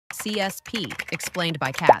CSP, explained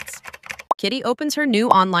by cats. Kitty opens her new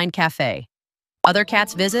online cafe. Other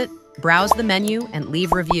cats visit, browse the menu, and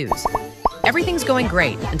leave reviews. Everything's going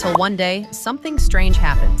great until one day, something strange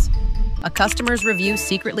happens. A customer's review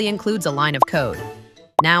secretly includes a line of code.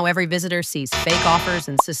 Now every visitor sees fake offers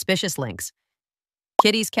and suspicious links.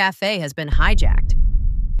 Kitty's cafe has been hijacked.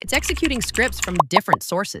 It's executing scripts from different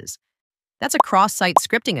sources. That's a cross-site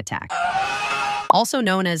scripting attack, also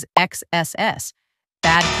known as XSS,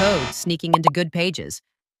 bad code sneaking into good pages.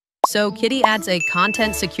 So Kitty adds a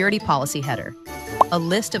content security policy header, a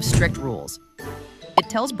list of strict rules. It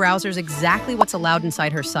tells browsers exactly what's allowed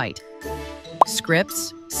inside her site.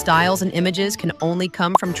 Scripts, styles, and images can only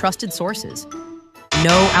come from trusted sources.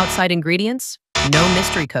 No outside ingredients, no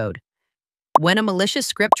mystery code. When a malicious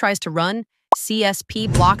script tries to run,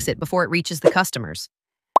 CSP blocks it before it reaches the customers.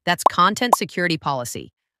 That's content security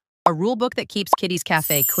policy, a rulebook that keeps Kitty's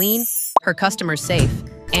cafe clean, her customers safe,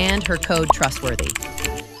 and her code trustworthy.